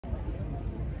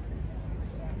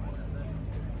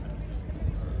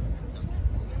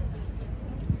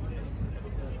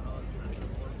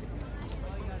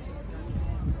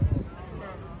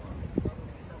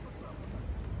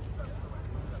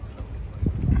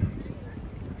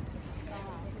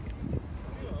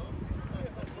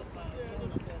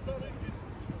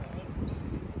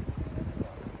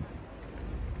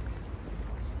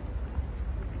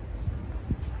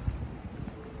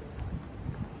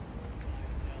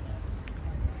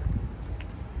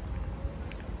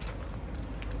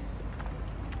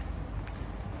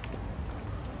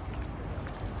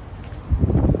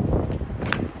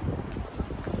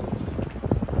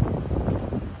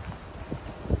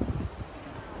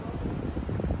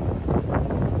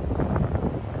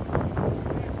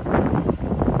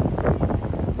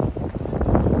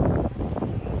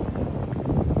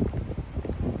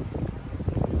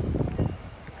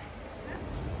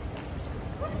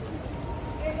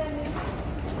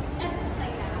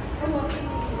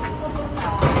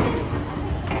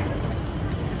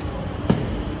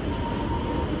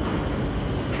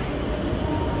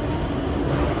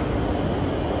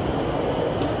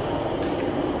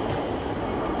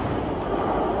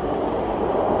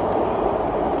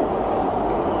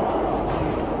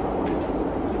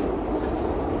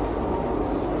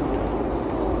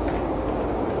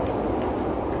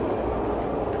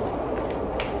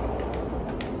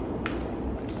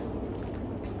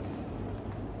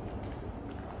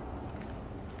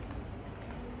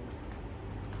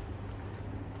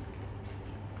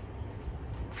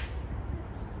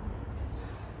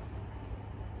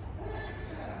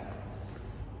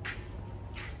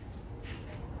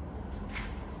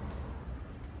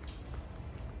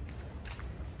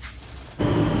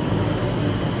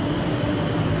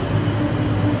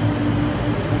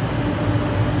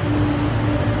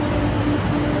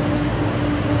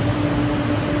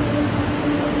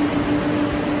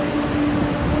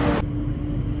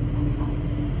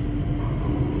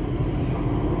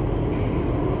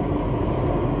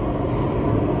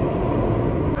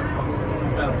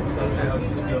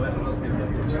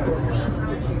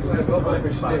wel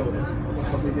professioneel. Dat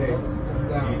is wat idee.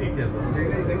 Ja, ik denk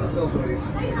dat het zelf zo is.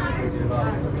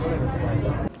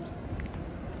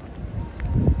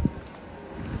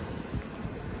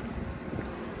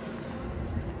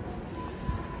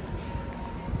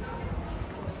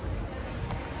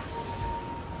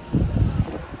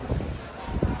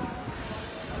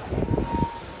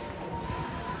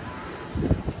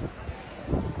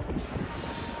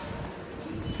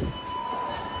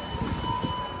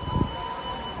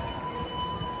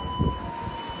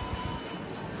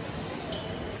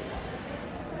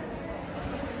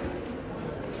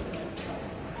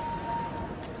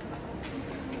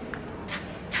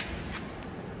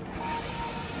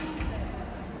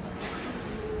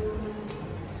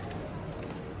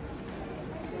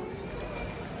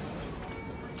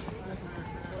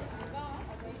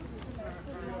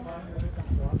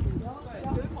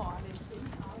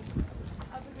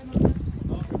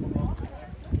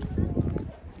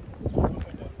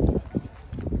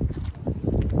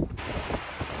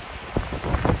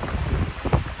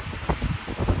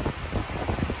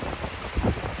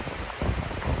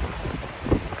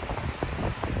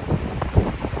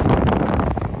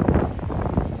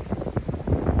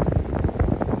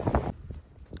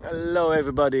 Hello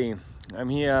everybody, I'm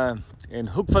here in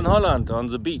Hoek van Holland on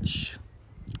the beach.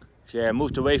 Actually, I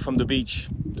moved away from the beach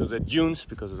to the dunes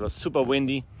because it was super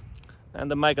windy and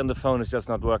the mic on the phone is just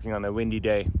not working on a windy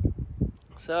day.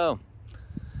 So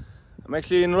I'm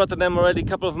actually in Rotterdam already a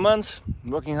couple of months,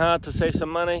 working hard to save some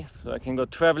money so I can go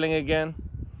traveling again.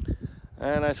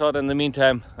 And I thought in the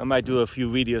meantime I might do a few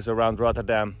videos around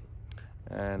Rotterdam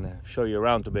and show you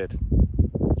around a bit.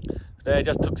 Today I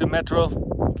just took the metro.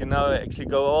 You can now actually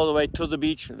go all the way to the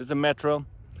beach with the metro.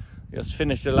 Just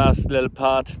finished the last little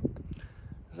part.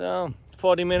 So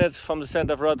 40 minutes from the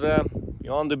center of Rotterdam,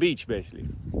 you're on the beach basically.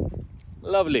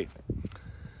 Lovely.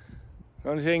 The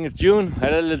only thing is June, I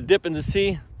had a little dip in the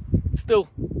sea. Still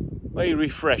very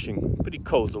refreshing, pretty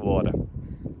cold the water.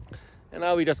 And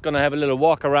now we're just gonna have a little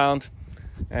walk around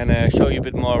and show you a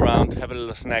bit more around, have a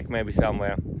little snack maybe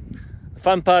somewhere. The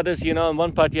fun part is, you know, in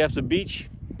one part you have the beach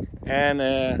and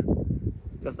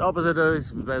just opposite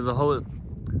is where the whole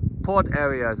port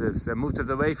area is. They moved it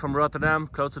away from Rotterdam,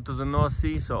 closer to the North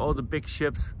Sea, so all the big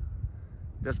ships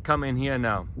just come in here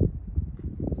now.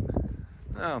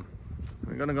 Now,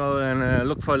 we're gonna go and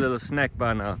look for a little snack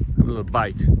bar now, have a little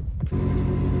bite.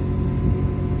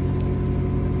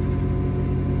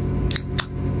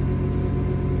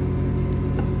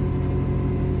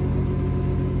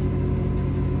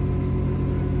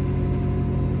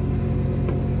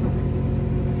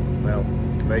 Well,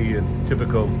 very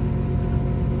typical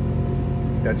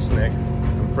Dutch snack.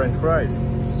 Some French fries,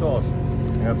 sauce.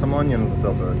 I got some onions on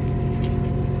top of it.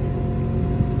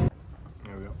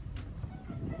 There we go.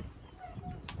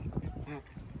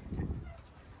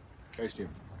 Tasty.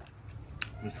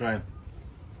 We'll try it.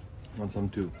 Want some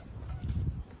too.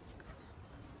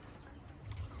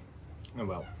 Oh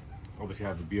well, obviously I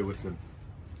have a beer with them.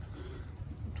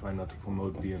 Try not to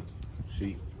promote beer.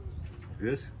 See,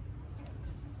 this.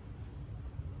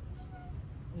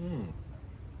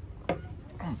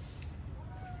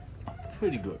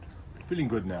 Pretty good. Feeling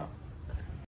good now.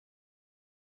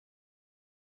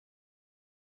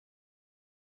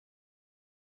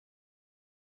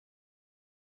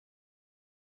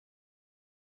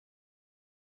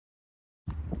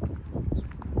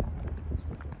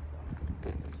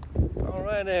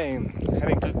 Alrighty,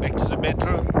 heading back to the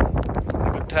metro.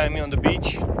 Good time here on the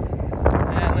beach.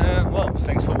 And well,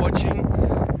 thanks for watching.